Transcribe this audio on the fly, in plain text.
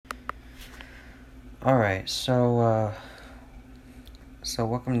Alright, so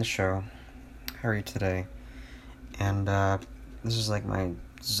welcome to the show. How are you today? And, this is like my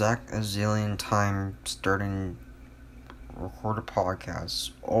exact a zillion time starting record a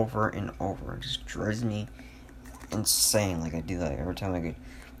podcast over and over. It just drives me insane. Like, I do that every time I get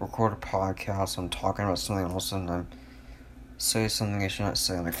record a podcast. I'm talking about something, all of a sudden I say something I should not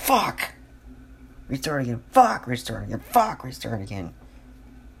say. I'm like, fuck! Restart again. Fuck! Restart again. Fuck! Restart again.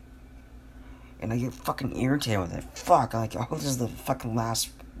 And I get fucking irritated with it. Fuck, like, I hope this is the fucking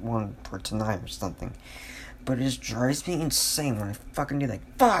last one for tonight or something. But it just drives me insane when I fucking do that.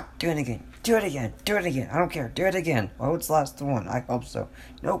 Fuck, do it again. Do it again. Do it again. I don't care. Do it again. Oh, it's the last one. I hope so.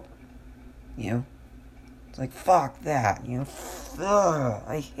 Nope. You know? It's like, fuck that, you know? Ugh,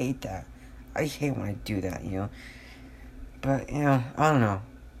 I hate that. I hate when I do that, you know? But, you know, I don't know.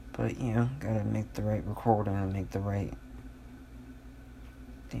 But, you know, gotta make the right recording and make the right...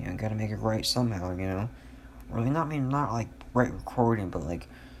 You know, gotta make it right somehow, you know? Really, not like right recording, but like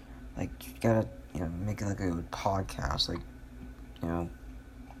you gotta, you know, make it like a good podcast, like, you know,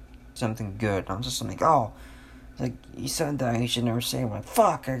 something good. Not just like, oh, like, you said that, you should never say it. Like,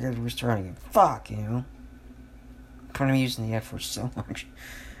 fuck, I gotta restart again. Fuck, you know? I'm kind of using the F word so much.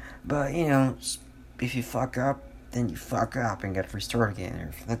 But, you know, if you fuck up, then you fuck up and gotta restart again. Or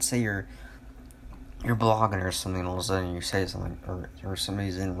if, let's say you're blogging or something, and all of a sudden you say something, or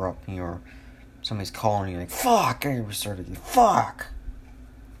somebody's interrupting you, or somebody's calling you, like, fuck, I restarted you, fuck.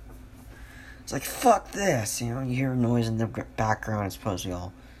 It's like, fuck this, you know, you hear noise in the background, it's supposed to be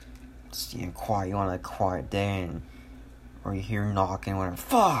all, you know, quiet, you want a quiet day, or you hear knocking, whatever,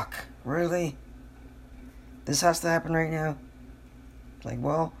 fuck, really? This has to happen right now? Like,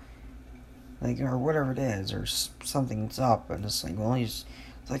 well, like, or whatever it is, or something's up, and it's like, well, it's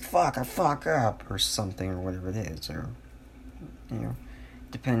like, fuck, I fuck up, or something, or whatever it is, or, you know,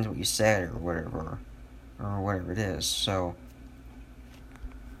 depends what you said, or whatever it is, so,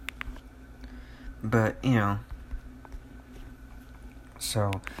 but, you know,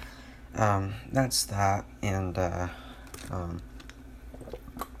 so, that's that, and, I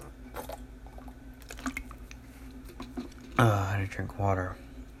had to drink water.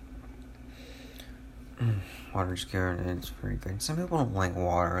 Water's good, and it's very good. Some people don't like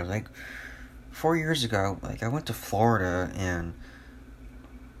water. Like, 4 years ago, like, I went to Florida, and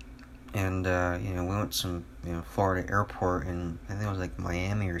you know, we went to some, you know, Florida airport, and I think it was, like,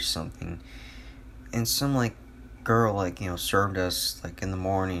 Miami or something, and some, like, girl, like, you know, served us, like, in the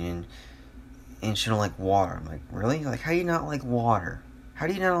morning, and she don't like water. I'm like, really? Like, how do you not like water? How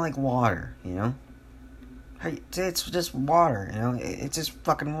do you not like water, you know? It's just water, you know? It's just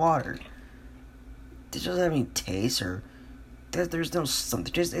fucking water. It doesn't have any taste, or there's no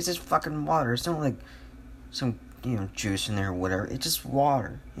something. It's just fucking water. It's not like some, you know, juice in there or whatever. It's just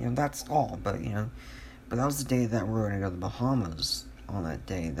water. You know, that's all. But, you know, but that was the day that we were going to go to the Bahamas on that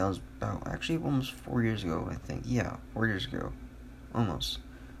day. That was about, actually, almost 4 years ago, I think. Yeah, 4 years ago. Almost.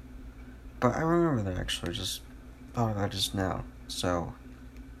 But I remember that, actually. Just thought about it just now. So,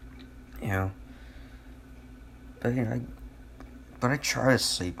 you know. But, you know, but I tried to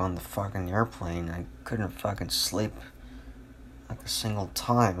sleep on the fucking airplane. I couldn't fucking sleep like a single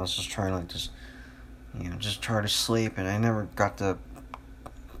time. I was just trying to, like, just try to sleep, and I never got to,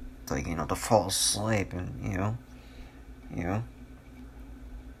 like, you know, to fall asleep, and, you know.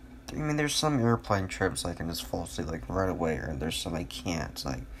 I mean, there's some airplane trips I can just fall asleep, like, right away, or there's some I can't. It's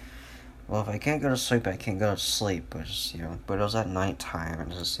like, well, if I can't go to sleep, I can't go to sleep, but just, you know, but it was at nighttime,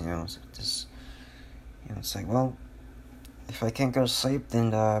 and just, you know, it's like, well, if I can't go to sleep,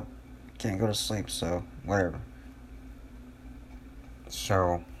 then, can't go to sleep, so, whatever.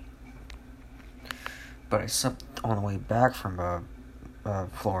 So, but I slept on the way back from,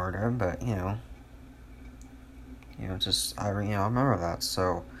 Florida, but, you know, I remember that,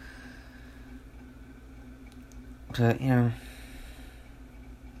 so, but, you know,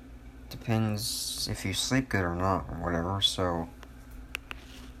 depends if you sleep good or not, or whatever, so,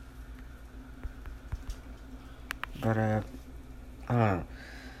 but, I don't know.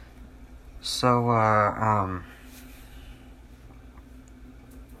 So, oh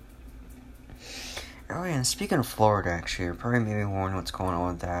yeah, and speaking of Florida, actually, you're probably maybe wondering what's going on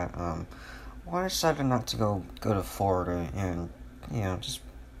with that. Well, I decided not to go to Florida, and, you know, just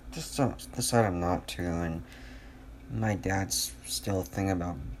decided not to, and my dad's still thinking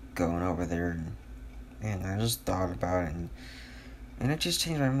about going over there, and I just thought about it, and it just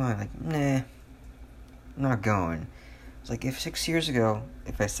changed my mind, like, nah, I'm not going. It's like, if 6 years ago,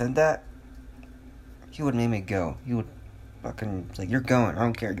 if I said that, he would make me go. He would fucking, it's like, you're going, I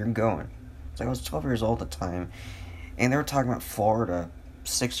don't care, you're going. It's like, I was 12 years old at the time, and they were talking about Florida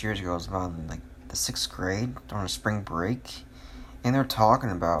 6 years ago. It was about, like, the 6th grade on a spring break, and they're talking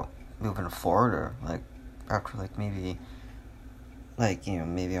about moving to Florida, like, after, like, maybe, like,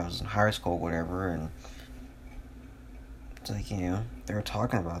 maybe I was in high school or whatever, and it's like, they were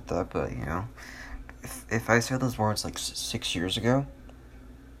talking about that, but, if I said those words, like, 6 years ago,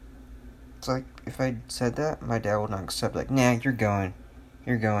 it's like, if I said that, my dad would not accept, like, nah, you're going,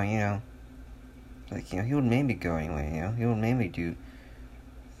 like, he would make me go anyway, he would make me go,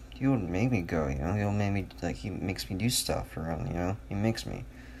 he would make me, like, he makes me do stuff around, he makes me,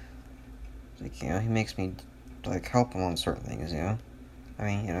 like, he makes me, like, help him on certain things, I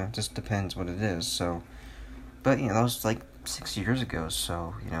mean, it just depends what it is, so, but, that was, like, 6 years ago,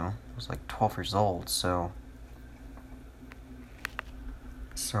 so, I was, like, 12 years old, so,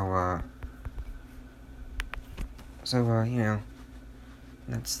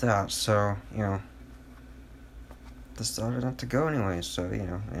 that's that, so, decided not to go anyway, so,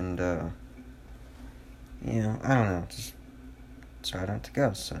 and, I don't know, just decided not to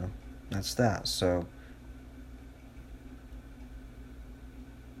go, so, that's that, so,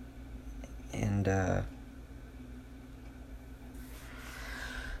 and,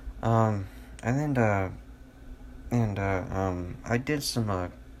 I did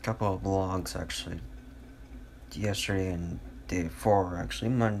some, couple of vlogs, actually, yesterday and day before, actually,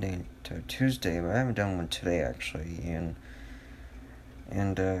 Monday to Tuesday, but I haven't done one today, actually, and, I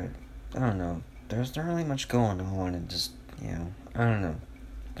don't know, there's not really much going on, and just, I don't know,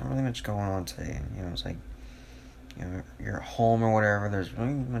 not really much going on today, and, it's like, you're at home or whatever, there's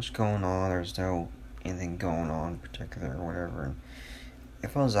really much going on, there's no anything going on in particular or whatever, and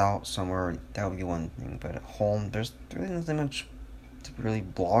if I was out somewhere, that would be one thing, but at home, there's really nothing much to really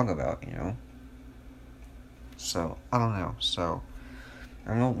blog about, so, I don't know, so,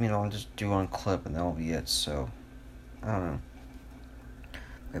 I don't, I'll just do one clip and that'll be it, so, I don't know,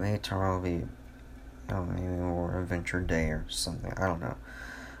 but maybe tomorrow will be, I don't know, maybe more adventure day or something, I don't know,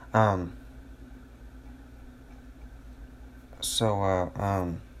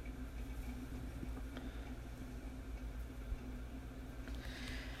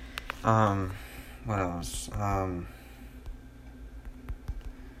 what else,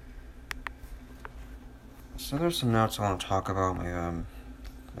 so there's some notes I want to talk about, I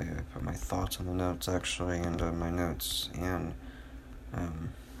put my thoughts on the notes, actually, and, my notes, and,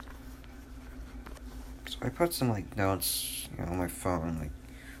 so I put some, like, notes, on my phone, like,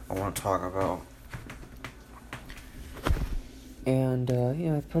 I want to talk about, and,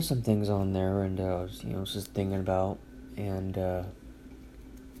 I put some things on there, and, I was, just thinking about, and,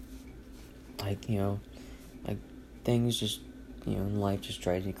 like, like, things just, in life just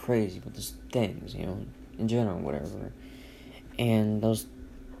drives me crazy, but just things, in general, whatever, and those,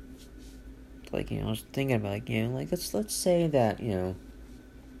 like, I was thinking about, like, like, let's say that,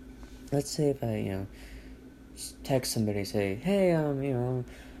 let's say if I, text somebody, say, hey, I'm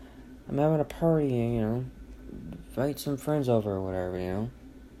having a party, invite some friends over or whatever,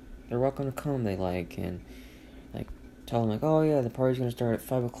 they're welcome to come, they like, and, like, tell them, like, oh, yeah, the party's gonna start at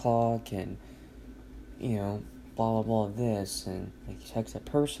 5 o'clock, and, blah, blah, blah, this, and, like, you text that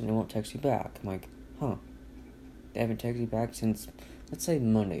person, they won't text you back. I'm like, huh, they haven't texted you back since, let's say,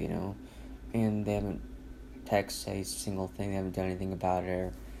 Monday, and they haven't texted a single thing, they haven't done anything about it,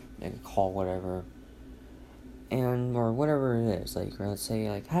 or make a call, whatever, and, or whatever it is, like, or let's say,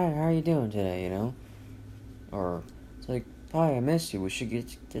 like, hi, how are you doing today, or, it's like, hi, I miss you, we should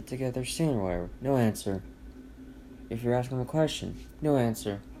get together soon, or whatever, no answer. If you're asking a question, no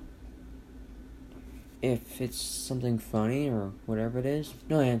answer. If it's something funny, or whatever it is,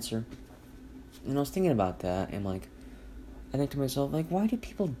 no answer. And I was thinking about that, and, like, I think to myself, like, why do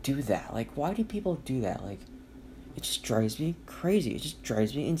people do that? Like, why do people do that? Like, it just drives me crazy. It just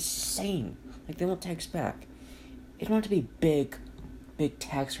drives me insane. Like, they won't text back. It don't have to be big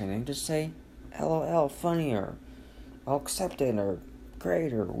text or anything. Just say, LOL, funny, or I'll accept it, or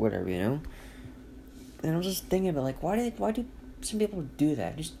great, or whatever, And I was just thinking about, like, why do some people do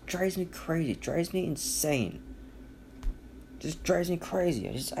that? It just drives me crazy. It drives me insane. It just drives me crazy.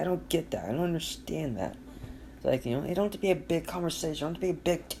 I don't get that. I don't understand that. Like, it don't have to be a big conversation. It don't have to be a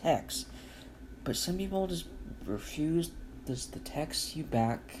big text. But some people just refuse to text you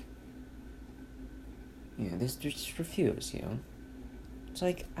back. They just refuse, It's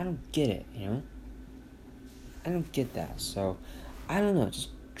like, I don't get it, I don't get that. So, I don't know. It just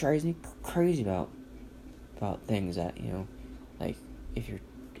drives me crazy about things that, like, if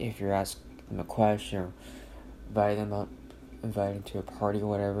you're asking them a question, or inviting to a party or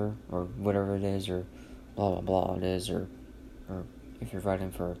whatever it is, or blah blah blah it is, or if you're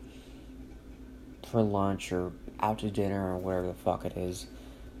inviting for lunch or out to dinner or whatever the fuck it is,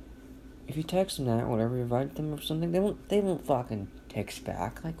 if you text them that, whatever, you invite them or something, they won't fucking text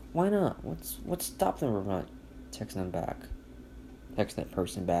back. Like, why not? What's stopping them from not texting them back? Text that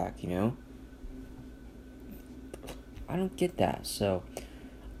person back, you know? I don't get that, so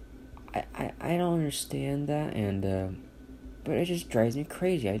I don't understand that, and but it just drives me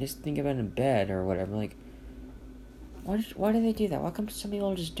crazy. I just think about it in bed or whatever, like, why do they do that? Why come some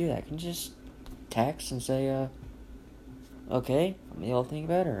people just do that? Can you just text and say, okay, maybe I'll think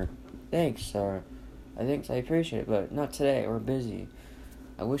about it, or thanks, or I appreciate it, but not today, we're busy.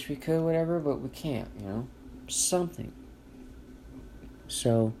 I wish we could, whatever, but we can't, you know? Something.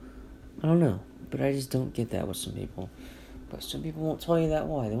 So, I don't know, but I just don't get that with some people. But some people won't tell you that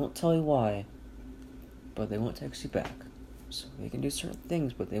why. They won't tell you why, but they won't text you back. So they can do certain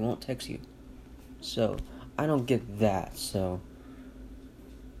things, but they won't text you. So, I don't get that, so.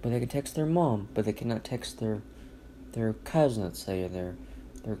 But they can text their mom, but they cannot text their cousin, let's say, or their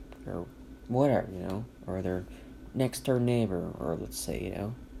whatever, you know, or their next door neighbor, or let's say, you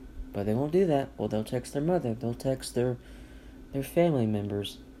know. But they won't do that. Well, they'll text their mother, they'll text their family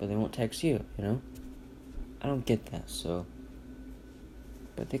members, but they won't text you, you know. I don't get that, so.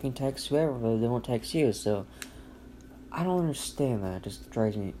 But they can text whoever, but they won't text you, so. I don't understand that. It just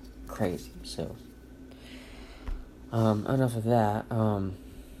drives me crazy, so. Enough of that,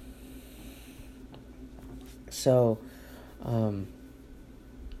 So,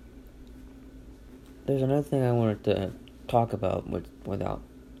 there's another thing I wanted to talk about without,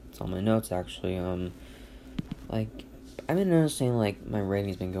 it's on my notes actually, like, I've been noticing, like, my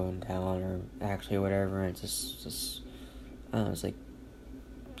rating's been going down, or actually whatever, and it's just, I don't know, it's like,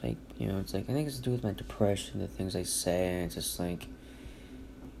 you know, it's like, I think it's to do with my depression, the things I say, and it's just like,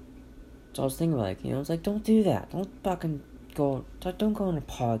 so I was thinking, like, you know, it's like, don't do that, don't fucking don't go on a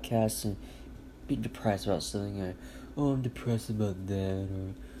podcast and be depressed about something, like, oh, I'm depressed about that,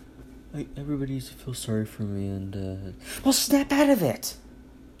 or, like, everybody needs to feel sorry for me, and, well, snap out of it,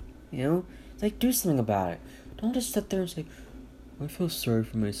 you know, it's like, do something about it. Don't just sit there and say, I feel sorry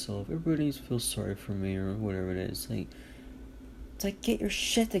for myself, everybody needs to feel sorry for me, or whatever it is. It's like, get your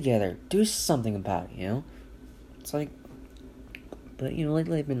shit together, do something about it, you know, it's like, but, you know,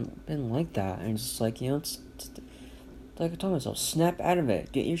 lately I've been like that, and it's just like, you know, it's like I told myself, snap out of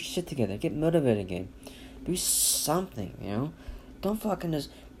it, get your shit together, get motivated again, do something, you know, don't fucking just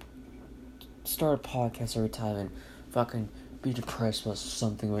start a podcast every time and fucking be depressed about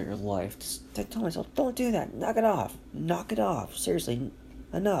something about your life. Just, I told myself, don't do that, knock it off, seriously,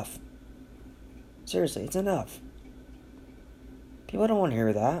 enough, seriously, it's enough. People don't want to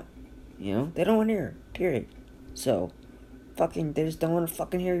hear that, you know, they don't want to hear it, period. So, fucking, they just don't want to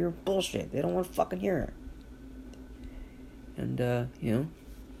fucking hear your bullshit, they don't want to fucking hear it. And, you know,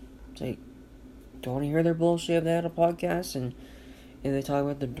 it's like, don't want to hear their bullshit if they had a podcast, and if they talk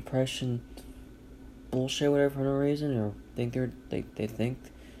about the depression bullshit, whatever, for no reason, or think they think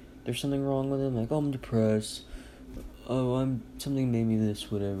there's something wrong with them, like, oh, I'm depressed, oh, something made me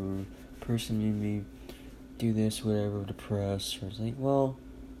this, whatever, person made me do this, whatever, depressed, or it's like, well,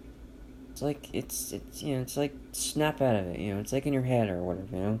 it's like, it's, you know, it's like, snap out of it, you know, it's like in your head, or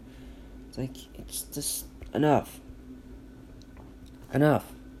whatever, you know, it's like, it's just, enough, I don't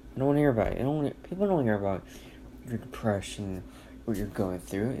want to hear about it, people don't want to hear about your depression, what you're going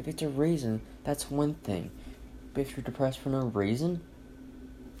through. If it's a reason, that's one thing, but if you're depressed for no reason,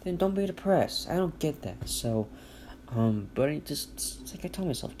 then don't be depressed. I don't get that, so, but it's like I told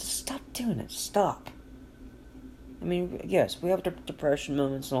myself, just stop doing it, stop. I mean, yes, we have depression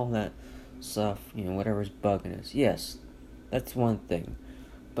moments and all that stuff, you know, whatever's bugging us, yes, that's one thing,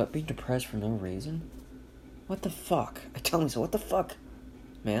 but being depressed for no reason? What the fuck? I tell myself, what the fuck?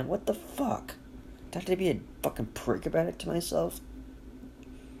 Man, what the fuck? Do I have to be a fucking prick about it to myself?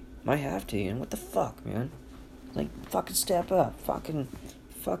 Might have to, you know, what the fuck, man? Like, fucking step up, fucking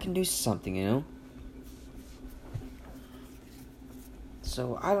do something, you know?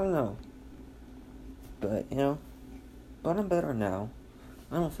 So, I don't know. But, you know, but I'm better now.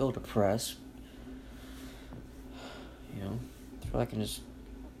 I don't feel depressed. You know, I feel like I can just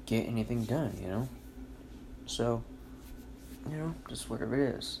get anything done, you know? So, you know, just whatever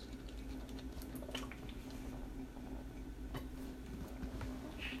it is.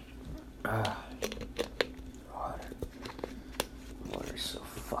 Water's so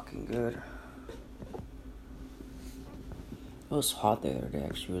fucking good. It was hot the other day,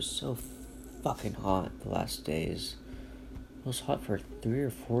 actually. It was so fucking hot the last days. It was hot for 3 or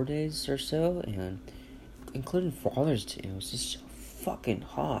 4 days or so, and including Father's Day, it was just so fucking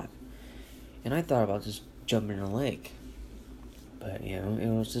hot. And I thought about just jumping in a lake. But, you know, it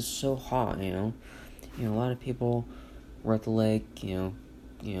was just so hot, you know. You know, a lot of people were at the lake, you know,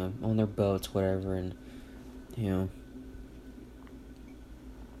 on their boats, whatever, and,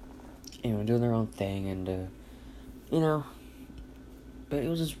 doing their own thing, and, but it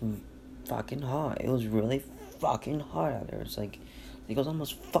was just fucking hot. It was really fucking hot out there. It's like, it was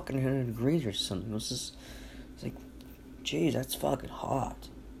almost fucking 100 degrees or something. It's like, geez, that's fucking hot.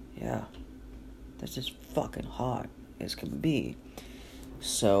 Yeah. That's just fucking hot as can be.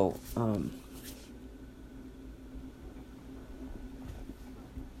 So, I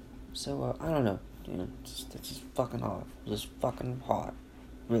don't know. It's just fucking hot. Just fucking hot.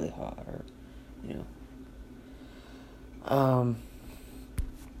 Really hot, or,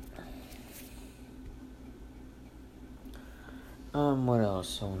 what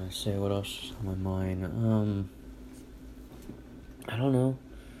else I want to say? What else is on my mind? I don't know.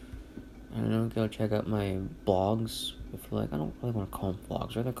 Go check out my blogs. If you like, I don't really want to call them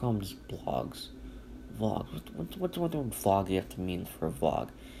vlogs. I'd rather call them just blogs. Vlogs. What the word vlog you have to mean for a vlog?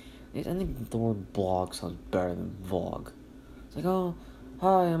 I think the word blog sounds better than vlog. It's like, oh,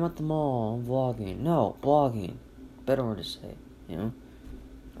 hi, I'm at the mall, I'm vlogging. No, blogging. Better word to say, I'd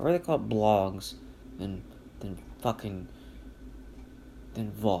rather call it blogs than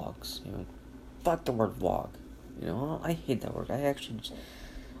vlogs, Fuck the word vlog. I hate that word. I actually just,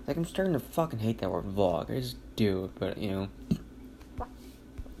 I'm starting to fucking hate that word vlog. I just do, but, I don't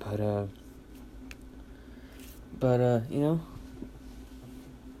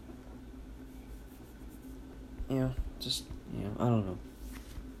know.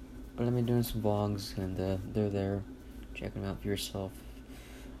 But I've been doing some vlogs, and they're there. Check them out for yourself.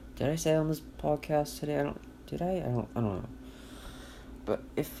 Did I say on this podcast today? I don't know. But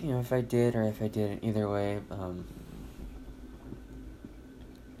if I did or if I didn't, either way,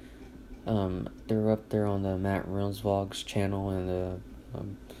 they're up there on the Matt Reynolds Vlogs channel, and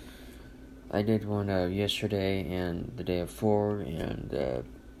I did one yesterday and the day before, and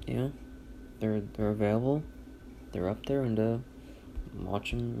they're available. They're up there, and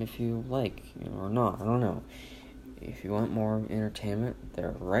watch them if you like, or not. I don't know. If you want more entertainment,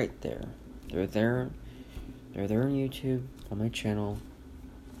 they're right there. They're there. They're there on YouTube on my channel.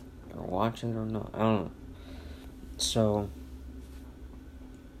 Or watch it or not. I don't know. So,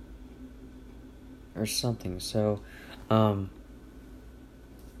 or something. So, or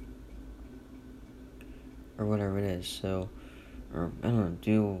whatever it is. So, or I don't know.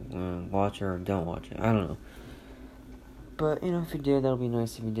 Do watch it or don't watch it. I don't know. But if you did, that'll be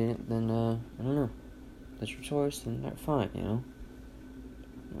nice. If you didn't, then I don't know. That's your choice, then that's fine.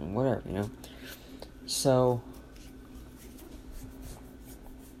 Whatever. So.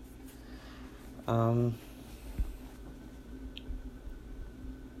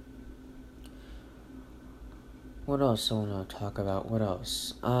 What else I want to talk about? What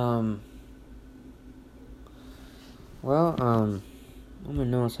else? I'm gonna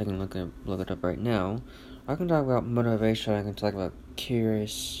notice I can look it up right now. I can talk about motivation. I can talk about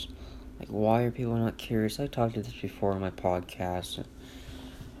curious. Like, why are people not curious? I talked to this before on my podcast,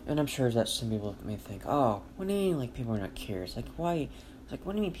 and I'm sure that some people may think, oh, what do you mean, like, people are not curious? Like, why? Like,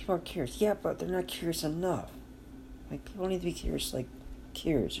 what do you mean people are curious? Yeah, but they're not curious enough. Like, people need to be curious,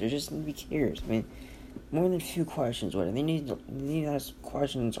 curious. They just need to be curious. I mean, more than a few questions. What they need to ask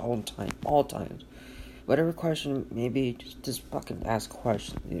questions all times. Whatever question, maybe just fucking ask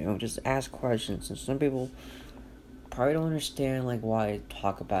questions. Just ask questions. And some people probably don't understand why I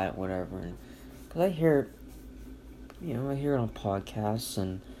talk about it, whatever. And because I hear it on podcasts,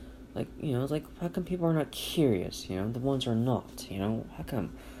 and it's like, how come people are not curious? The ones are not. How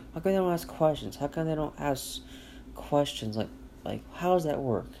come they don't ask questions? How come they don't ask questions like how does that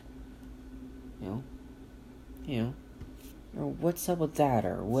work? Or what's up with that,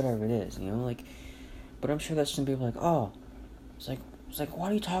 or whatever it is, but I'm sure that some people are like, oh, it's like, why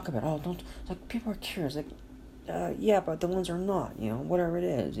do you talk about it? Oh, don't, it's like, people are curious, yeah, but the ones are not, whatever it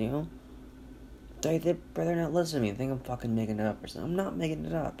is, they're not listening to me, they think I'm fucking making it up or something. I'm not making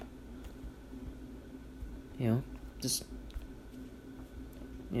it up, just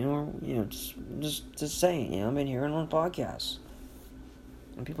saying, I've been hearing on podcasts,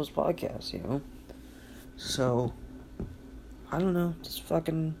 on people's podcasts, so, I don't know, just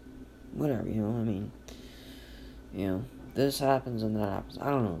fucking, whatever, I mean, this happens and that happens, I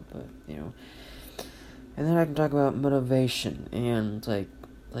don't know, but, and then I can talk about motivation, and, like,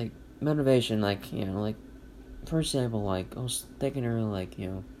 motivation, for example, I was thinking earlier,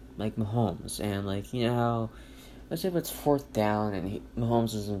 like Mahomes, and, how, let's say if it's 4th down, and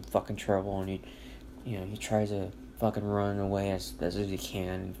Mahomes is in fucking trouble, and he tries to fucking run away as he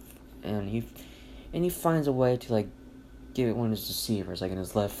can, and he finds a way to, give it one of his receivers, in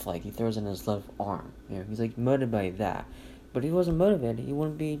his left leg. He throws in his left arm. He's, motivated by that. But he wasn't motivated. He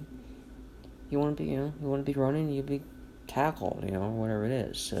wouldn't be, he wouldn't be running. He'd be tackled, or whatever it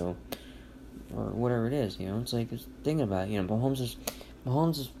is. So, or whatever it is, it's like, just thinking about it, Mahomes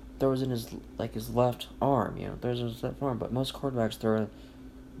throws in his left arm, throws in his left arm, but most quarterbacks throw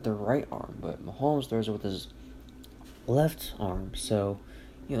their right arm, but Mahomes throws it with his left arm, so,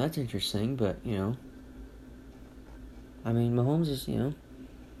 that's interesting, but, Mahomes is,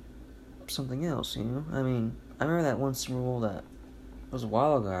 something else, I remember that one Super Bowl that was a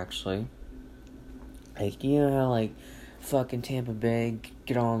while ago, actually. Like, how, like, fucking Tampa Bay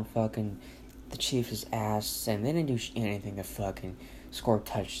get on fucking the Chiefs' ass, and they didn't do anything to fucking score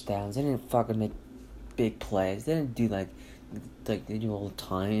touchdowns. They didn't fucking make big plays. They didn't do, like they do all the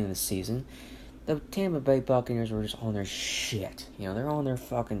time in the season. The Tampa Bay Buccaneers were just on their shit. They're on their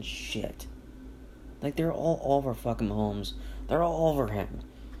fucking shit. Like, they're all over fucking Mahomes. They're all over him.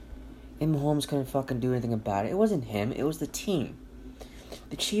 And Mahomes couldn't fucking do anything about it. It wasn't him. It was the team.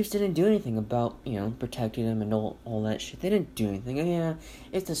 The Chiefs didn't do anything about, protecting him and all that shit. They didn't do anything. Yeah,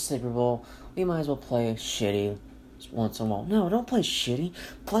 it's the Super Bowl. We might as well play shitty once in a while. No, don't play shitty.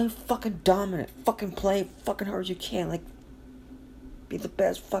 Play fucking dominant. Fucking play fucking hard as you can. Like, be the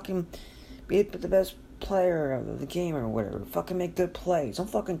best player of the game or whatever. Fucking make good plays. Don't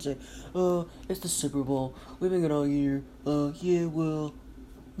fucking say, it's the Super Bowl. We've been good all year. Yeah, well,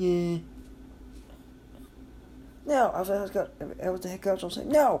 yeah. No, I was the head coach. I was like,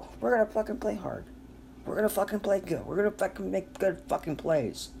 no, we're gonna fucking play hard. We're gonna fucking play good. We're gonna fucking make good fucking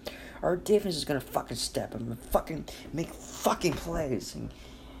plays. Our defense is gonna fucking step up and fucking make fucking plays and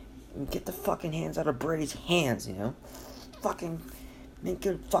get the fucking hands out of Brady's hands, Fucking make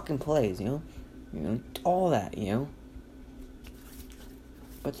good fucking plays, all that,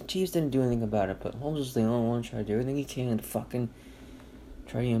 But the Chiefs didn't do anything about it. But Holmes was the only one trying to do everything he can to fucking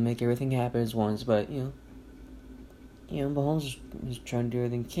try, make everything happen at once. But Mahomes is trying to do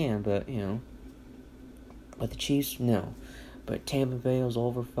everything he can, but, but the Chiefs, no. But Tampa Bay was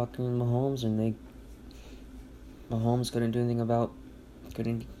over fucking Mahomes, and Mahomes couldn't do anything about,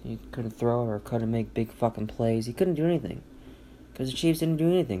 he couldn't throw or couldn't make big fucking plays. He couldn't do anything. Because the Chiefs didn't do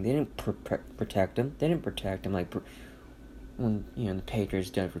anything. They didn't protect him. They didn't protect him like when, the Patriots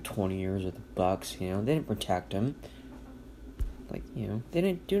did it for 20 years with the Bucks, They didn't protect him. Like, they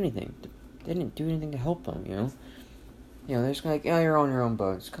didn't do anything. They didn't do anything to help him, they're just like, you're on your own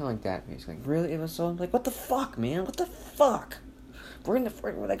boat. It's kind of like that. It's like, really? It was so, like, what the fuck, man? What the fuck? We're in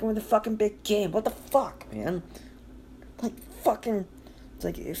the fucking big game. What the fuck, man? Like, fucking,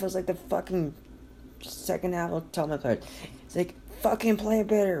 it feels like the fucking second half of Tell My Part. It's like, fucking play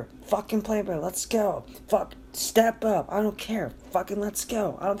better. Fucking play better. Let's go. Fuck, step up. I don't care. Fucking let's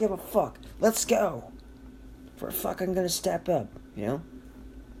go. I don't give a fuck. Let's go. We're fucking gonna step up,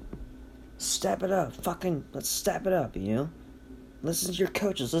 Step it up. Fucking, let's step it up, Listen to your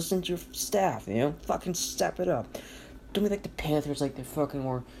coaches. Listen to your staff, Fucking step it up. Don't be like the Panthers, like they fucking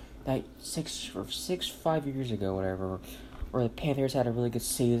were, like 5 years ago, whatever, where the Panthers had a really good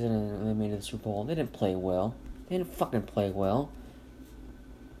season and they made it to the Super Bowl. They didn't play well. They didn't fucking play well.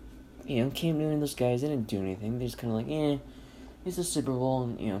 Cam Newton and those guys, they didn't do anything. They just kind of like, it's the Super Bowl,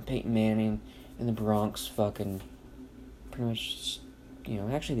 and, Peyton Manning and the Bronx fucking pretty much,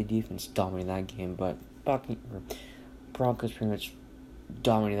 actually the defense dominated that game, but Broncos pretty much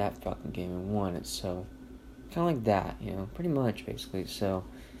dominated that fucking game and won it, so kind of like that, pretty much, basically. So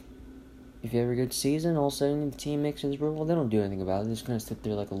if you have a good season, all of a sudden the team makes it to the Super Bowl, they don't do anything about it. They just kind of sit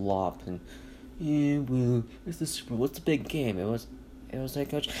there like a lop and, well, it's the Super Bowl, it's a big game. It was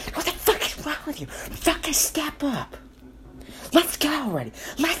like, Coach, what the fuck is wrong with you? Fucking step up. Let's go already.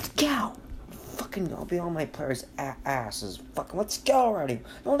 Let's go. Fucking, I'll be on my players' asses. Fucking, let's go already.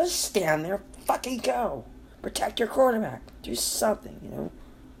 Don't just stand there. Fucking go. Protect your quarterback. Do something,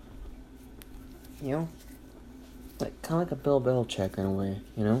 Like, kind of like a Bill Belichick in a way,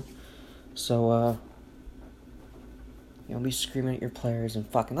 So, be screaming at your players and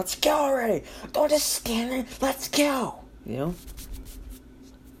fucking, let's go already. Don't just stand there. Let's go.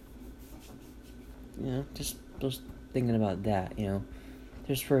 Just thinking about that,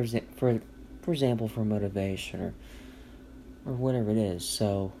 just for example, for motivation or whatever it is.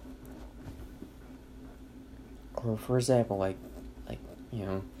 So, or for example, like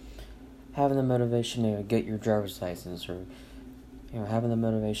having the motivation to get your driver's license, or having the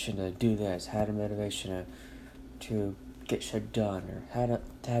motivation to do this, having the motivation to get shit done, or to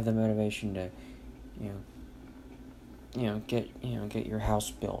have the motivation to get your house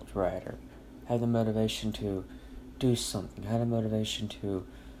built right, or have the motivation to do something, have the motivation to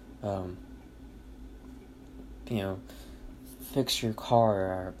fix your car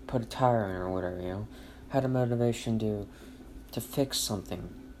or put a tire in or whatever, have the motivation to to fix something,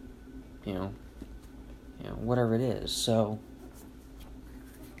 whatever it is. So,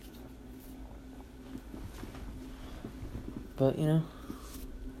 but,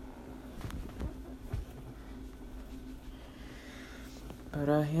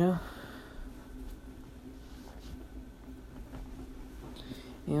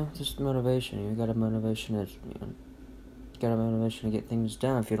 just motivation. You got a motivation to get things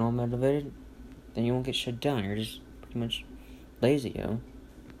done. If you're not motivated, then you won't get shit done. You're just pretty much lazy,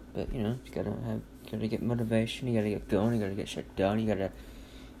 But, you gotta get motivation, you gotta get going, you gotta get shit done, you gotta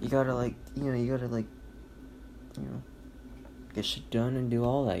get shit done and do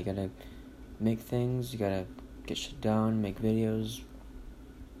all that. You gotta make things, you gotta get shit done, make videos,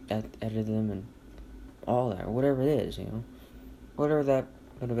 edit them, and all that, or whatever it is, whatever that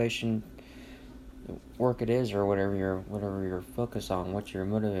motivation work it is, or whatever you're focused on, what you're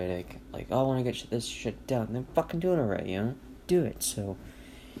motivated, like, oh, I want to get this shit done, then fucking do it already, do it. So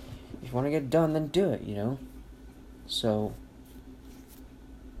if you want to get it done, then do it, so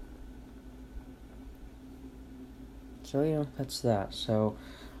that's that. So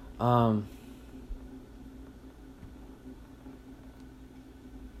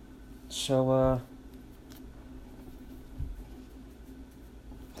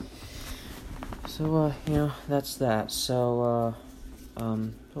that's that. So,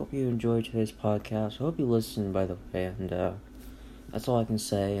 hope you enjoyed today's podcast. I hope you listened, by the way, and, that's all I can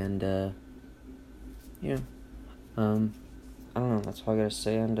say, and, I don't know, that's all I gotta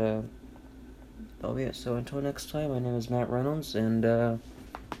say, and, that'll be it. So, until next time, my name is Matt Reynolds, and, that'll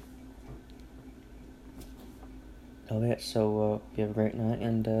be it. So, you have a great night,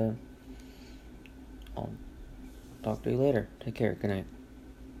 and, I'll talk to you later. Take care. Good night.